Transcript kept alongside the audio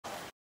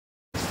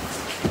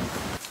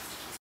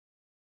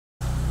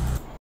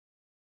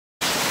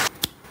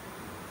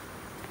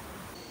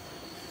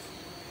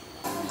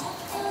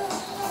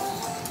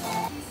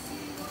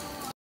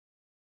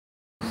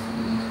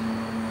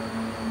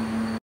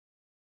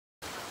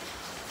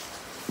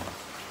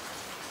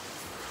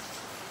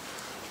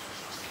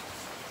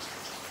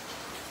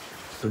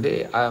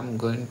Today I'm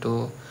going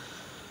to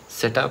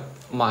set up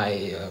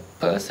my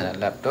personal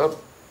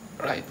laptop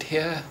right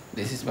here.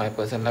 This is my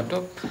personal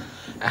laptop,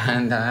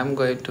 and I'm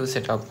going to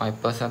set up my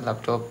personal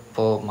laptop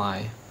for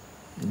my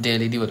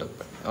daily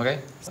development. Okay,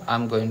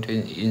 I'm going to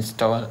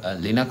install a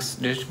Linux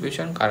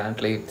distribution.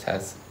 Currently it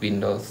has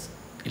Windows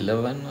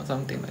 11 or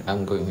something.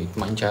 I'm going with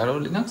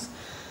Manjaro Linux.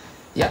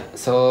 Yeah,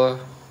 so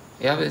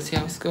yeah, we'll see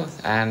how it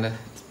goes, and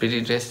it's pretty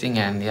interesting.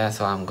 And yeah,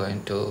 so I'm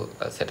going to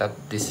set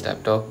up this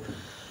laptop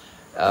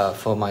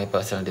for my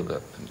personal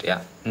development.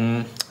 Yeah,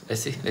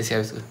 let's see how it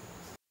goes.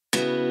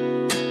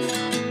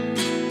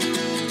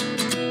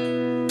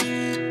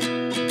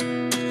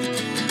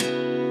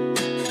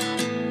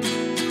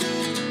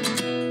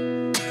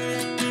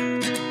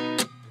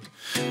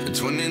 At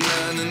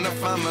 29 and I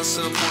find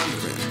myself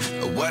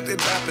wondering what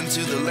did happen to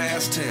the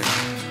last 10.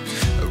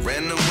 I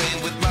ran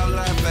away with my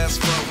life,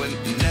 fast forward,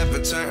 never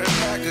turn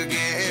back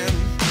again.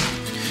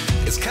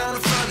 It's kind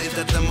of funny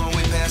that the more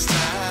we pass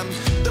time,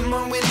 the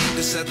more we need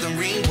to set them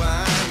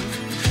rewind.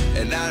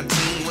 And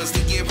 19 was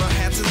the year I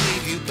had to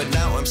leave you, but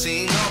now I'm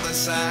seeing all the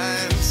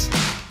signs.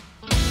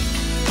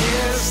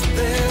 Is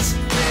this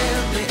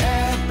really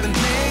happening?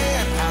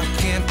 I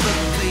can't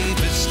believe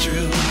it's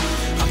true.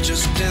 I'm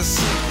just as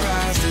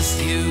surprised as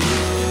you.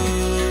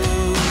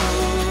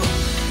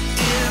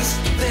 Is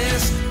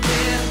this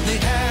really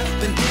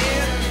happening?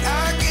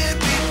 I can't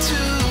be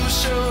too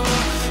sure,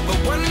 but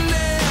one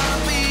day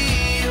I'll be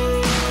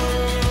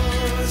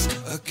yours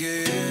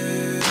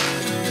again.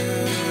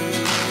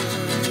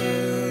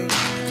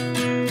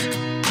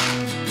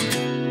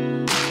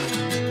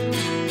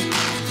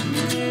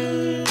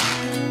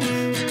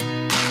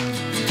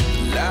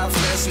 Life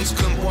lessons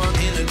come one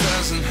in a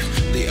dozen.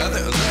 The other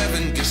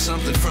 11 get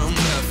something from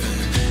nothing.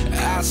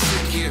 I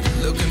sit here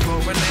looking for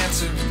an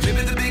answer.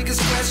 Maybe the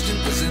biggest question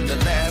was in the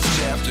last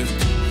chapter.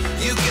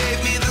 You gave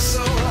me the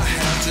soul I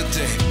have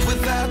today.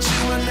 Without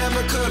you I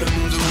never could have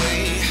moved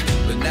away.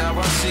 But now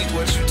I seek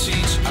what you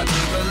teach. I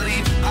do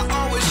believe I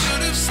always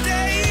should have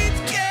stayed.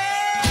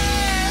 Yeah.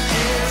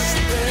 Is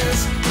this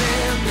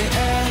really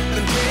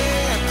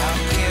happening? I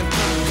can't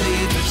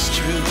believe it's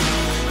true.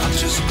 I'm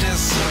just as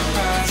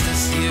surprised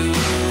as you.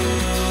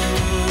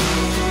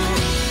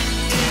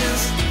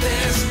 Is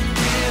this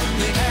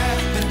really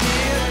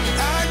happening?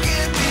 I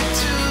can't be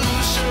too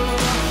sure,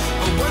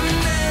 but one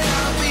day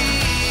I'll be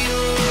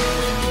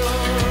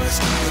yours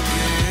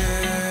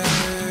again.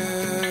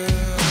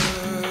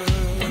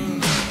 One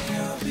day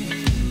I'll be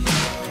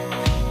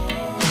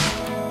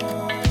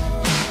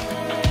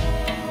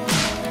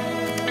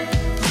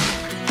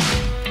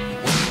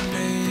One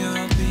day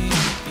I'll be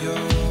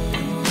yours.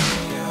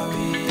 I'll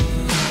be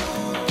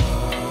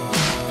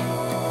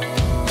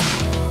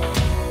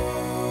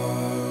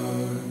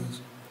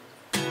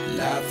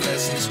Life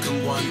lessons come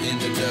one in a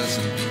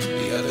dozen.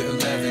 The other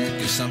 11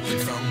 get something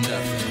from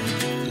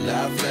nothing.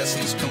 Life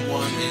lessons come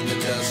one in a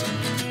dozen.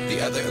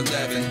 The other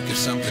 11 get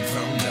something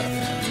from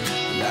nothing.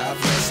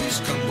 Life lessons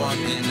come one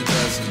in a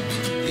dozen.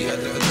 The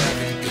other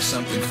 11 get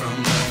something from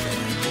nothing.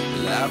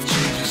 Life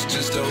changes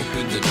just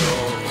open the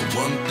door.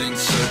 One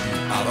thing's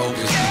certain, I'll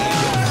always be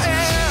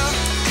yours.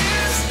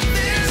 Is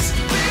this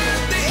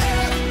really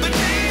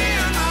happening?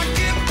 I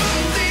can't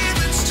believe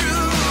it's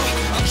true.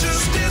 I'm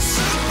just as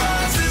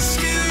surprised as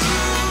you.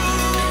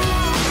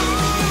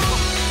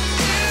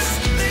 Is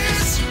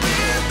this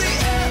really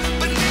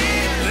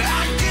happening?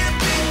 I can't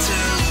be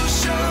too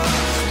sure,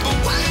 but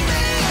one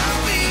day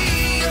I'll be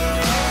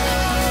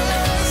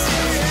yours.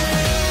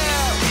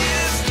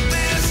 Is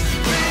this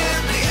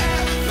really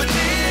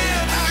happening?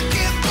 I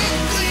can't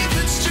believe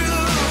it's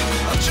true.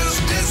 I'm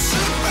just as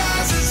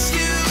surprised as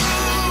you.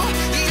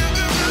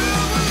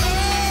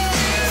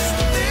 Is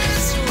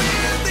this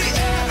really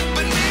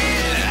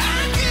happening?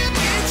 I can't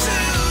be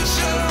too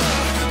sure,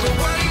 but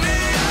one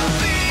day I'll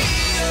be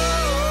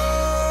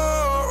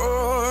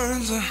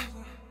yours.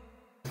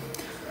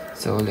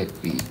 So let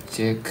me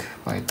check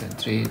Python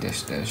 3 --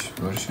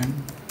 version.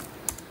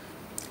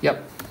 Yep,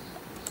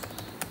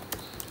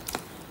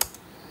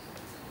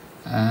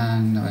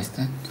 and now it's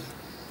done.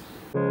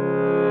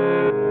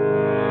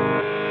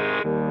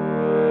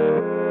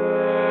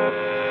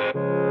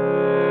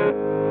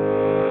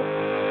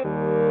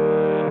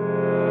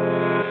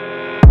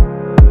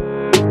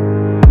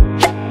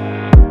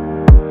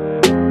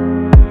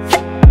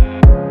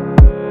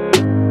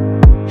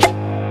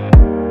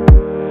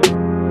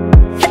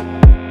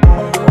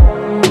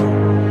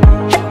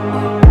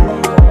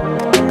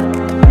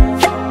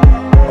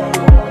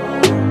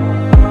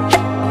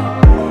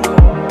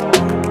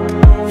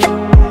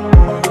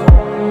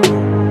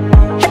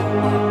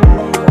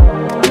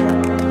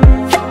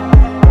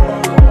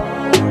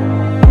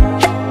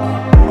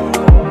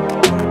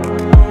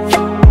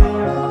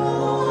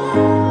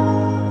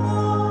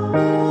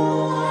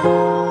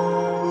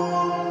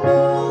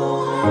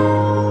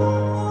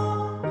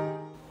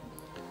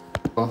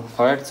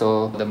 Alright,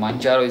 so the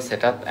Manjaro is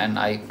set up and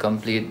I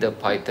complete the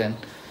Python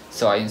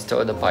So I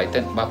installed the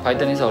Python, but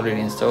Python is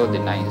already installed.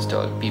 Then I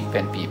installed pip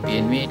and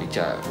ppnv, which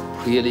are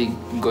really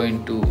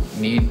going to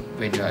need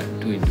when you are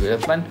doing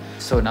development.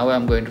 So now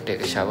I'm going to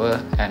take a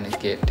shower and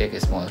take a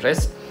small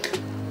rest.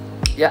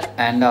 Yeah,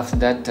 and after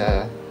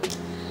that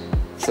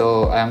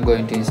so I'm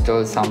going to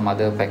install some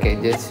other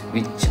packages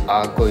which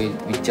are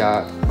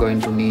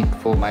going to need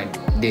for my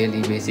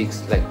daily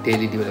basics, like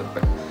daily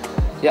development.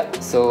 Yeah,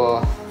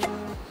 so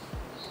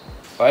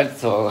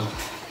so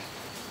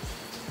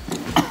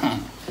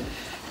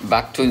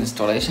back to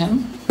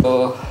installation.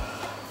 So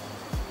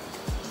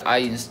I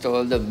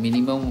installed the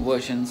minimum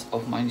versions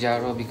of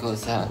Manjaro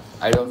because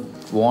I don't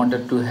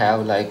wanted to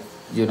have, like,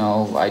 you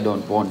know, I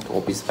don't want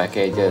office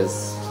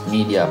packages,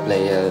 media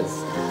players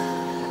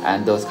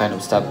and those kind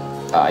of stuff.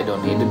 I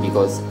don't need it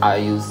because I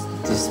use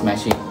this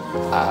machine,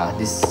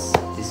 this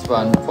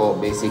one, for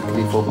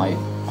basically for my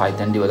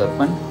Python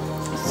development.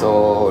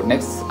 So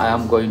next I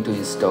am going to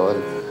install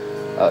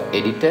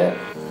editor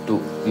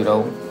to, you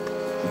know,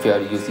 if you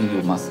are using,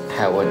 you must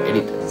have an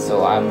editor.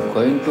 So I'm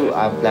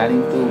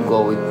planning to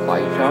go with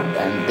Python,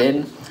 and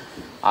then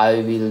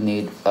I will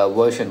need a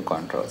version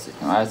control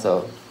system, right?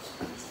 So,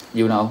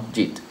 you know,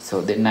 Git. So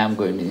then I'm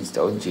going to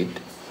install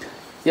Git.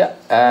 Yeah,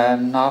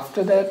 and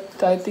after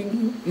that I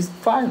think it's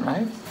fine,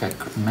 right?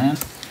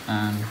 Recommend.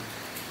 And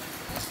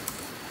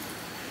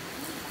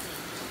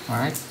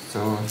alright,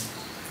 so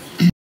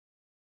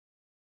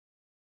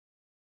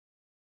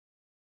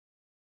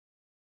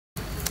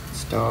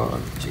install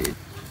Git.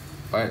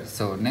 Alright,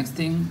 so next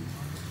thing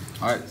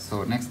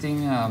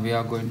we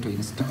are going to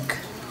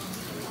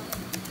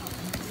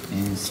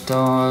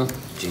install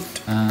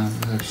Git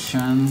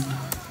version.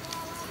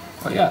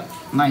 Oh yeah,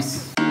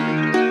 nice.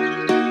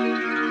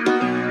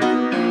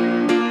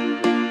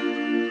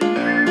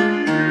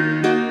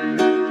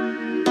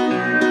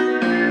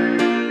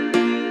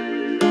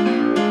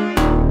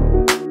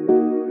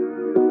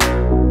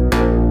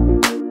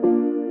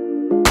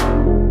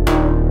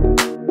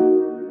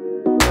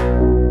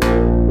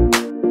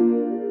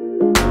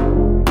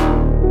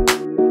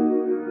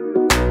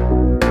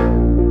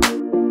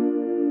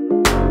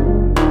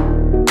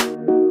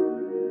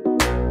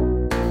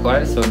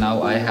 Alright, so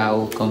now I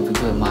have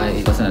configured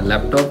my personal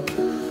laptop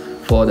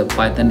for the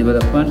Python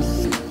development.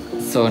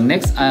 So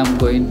next I am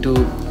going to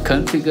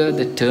configure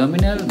the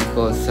terminal,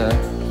 because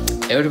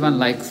everyone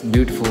likes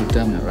beautiful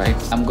terminal, right?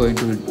 I'm going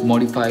to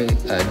modify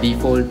a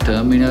default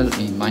terminal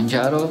in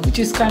Manjaro, which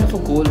is kind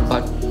of cool,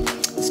 but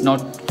it's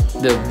not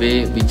the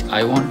way which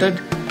I wanted.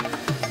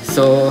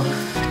 So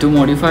to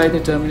modify the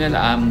terminal,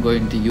 I'm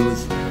going to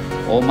use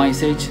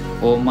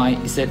OMySH or my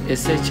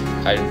ZSH,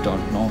 I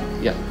don't know.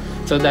 Yeah,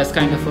 so that's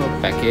kind of a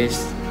package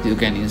you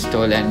can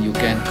install, and you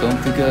can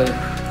configure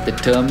the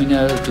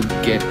terminal to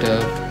get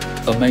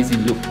a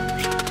amazing look.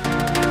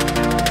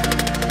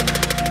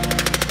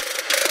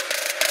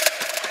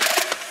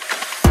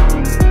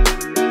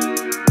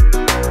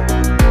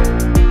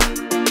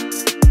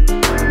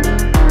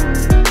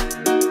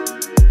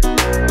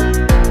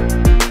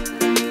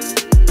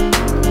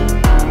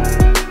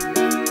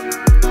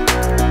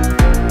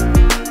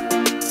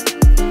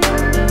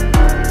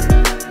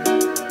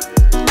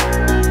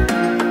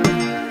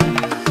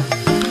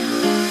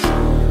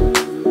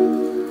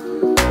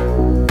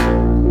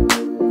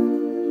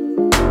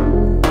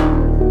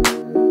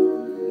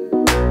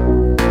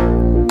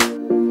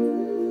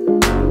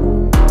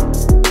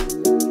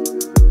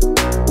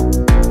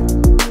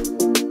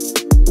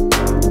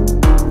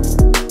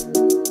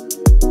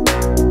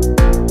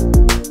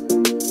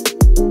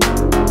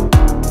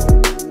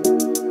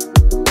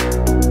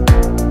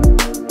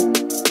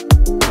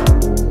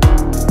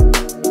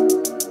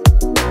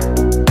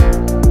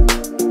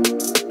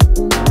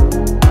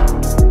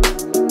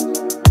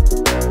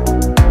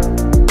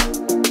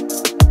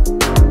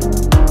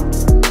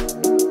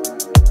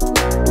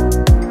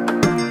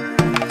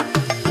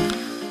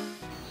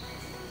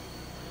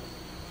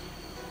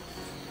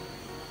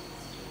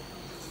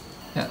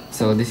 Yeah,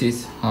 so this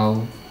is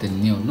how the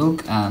new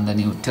look and the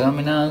new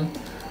terminal,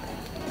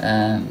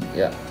 and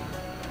yeah,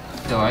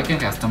 so I can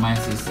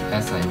customize this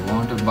as I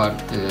want, but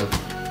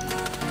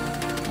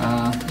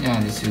yeah,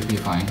 this will be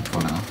fine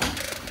for now.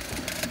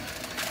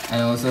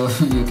 And also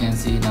you can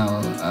see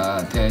now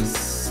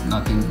there's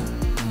nothing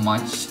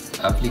much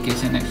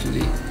application,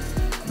 actually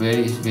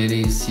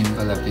very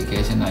simple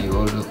application. I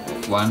also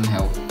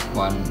have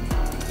one,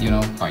 you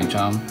know,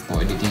 Python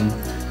for editing,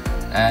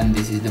 and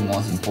this is the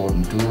most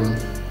important tool.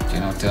 You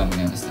know,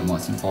 terminal is the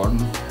most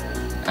important,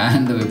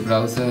 and the web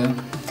browser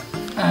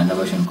and the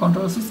version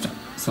control system.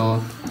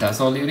 So that's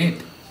all you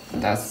need.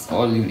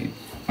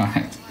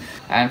 Alright,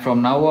 and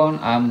from now on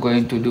I'm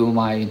going to do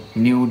my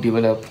new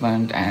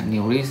development and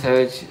new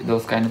research,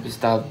 those kind of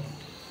stuff,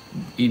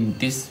 in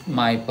this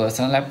my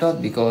personal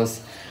laptop,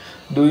 because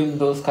doing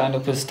those kind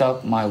of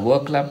stuff my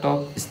work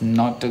laptop is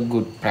not a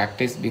good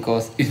practice,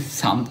 because if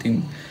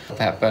something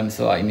happens,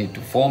 so I need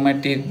to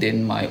format it,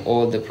 then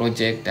all the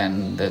project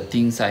and the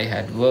things I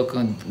had worked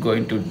on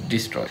going to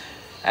destroy.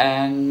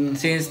 And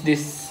since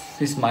this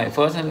is my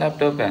personal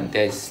laptop and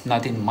there's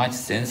nothing much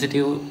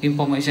sensitive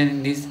information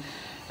in this,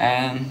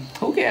 and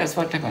who cares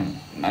what happened?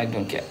 I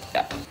don't care.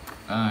 Yeah.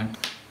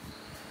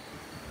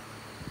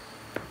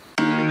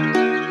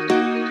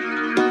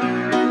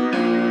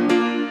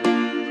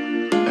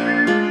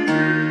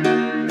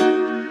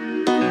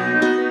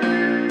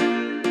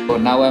 So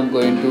now I'm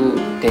going to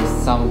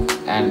test some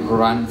and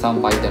run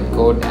some Python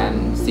code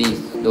and see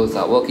if those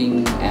are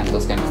working and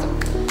those kind of stuff.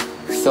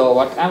 So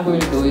what I'm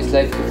going to do is,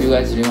 like, if you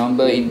guys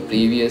remember in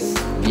previous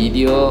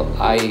video,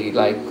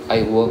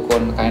 I work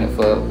on kind of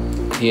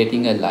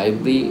creating a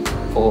library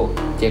for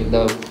check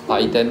the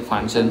Python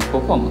functions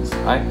performance,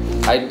 right?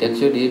 I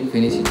actually didn't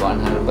finish it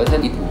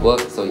 100%. It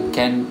works, so it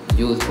can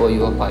use for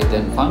your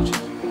Python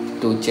function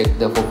to check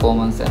the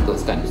performance and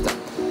those kind of stuff.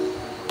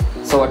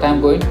 So what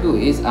I'm going to do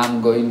is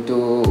I'm going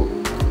to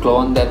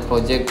clone that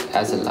project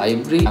as a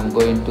library. I'm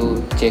going to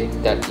check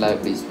that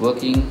library is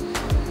working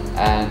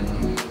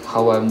and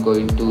how I'm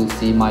going to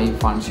see my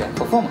function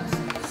performance.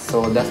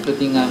 So that's the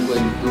thing I'm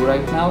going to do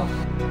right now.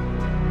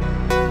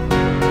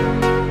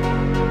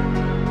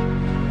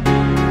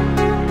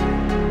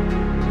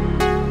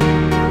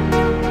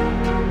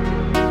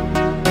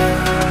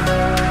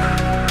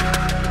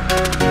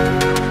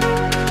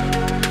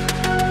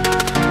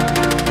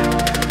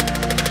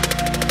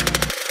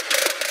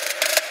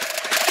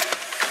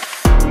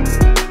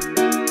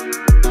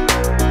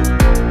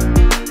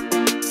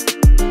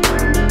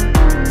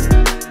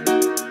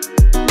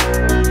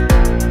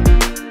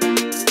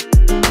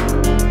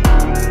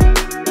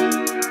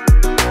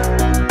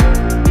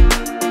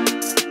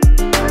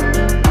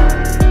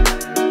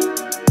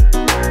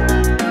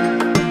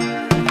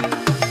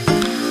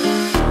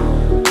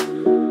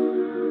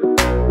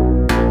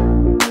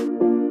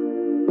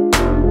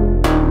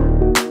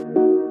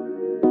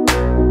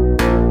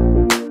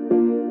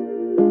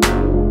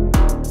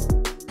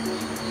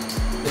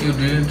 If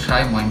you didn't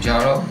try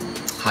Manjaro,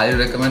 highly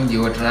recommend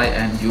give a try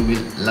and you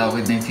will love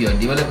it. If you're a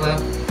developer,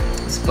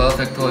 it's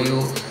perfect for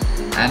you.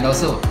 And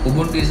also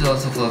Ubuntu is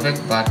also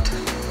perfect, but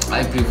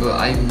I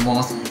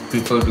most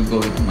prefer to go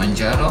with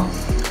Manjaro,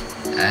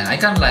 and I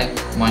can't like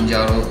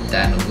Manjaro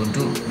than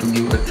Ubuntu. To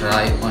give a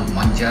try on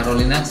Manjaro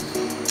Linux,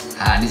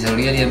 and it's a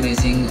really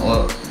amazing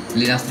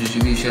Linux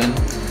distribution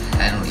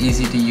and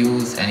easy to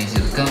use and easy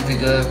to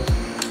configure,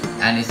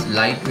 and it's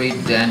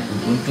lightweight than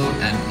Ubuntu,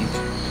 and it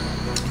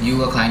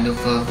you a kind of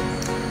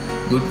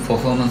good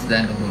performance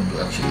than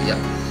Ubuntu actually. Yeah.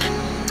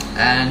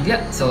 And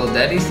yeah, so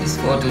that is it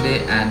for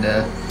today, and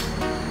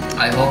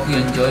I hope you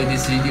enjoyed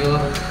this video,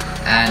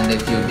 and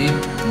if you did,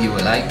 give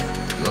a like,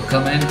 give a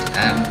comment,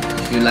 and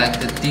if you like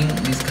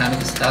this kind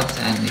of stuff,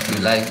 and if you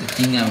like the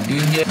thing I'm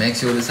doing here, make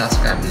sure to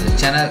subscribe to the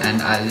channel,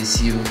 and I will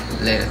see you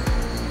later.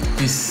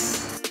 Peace.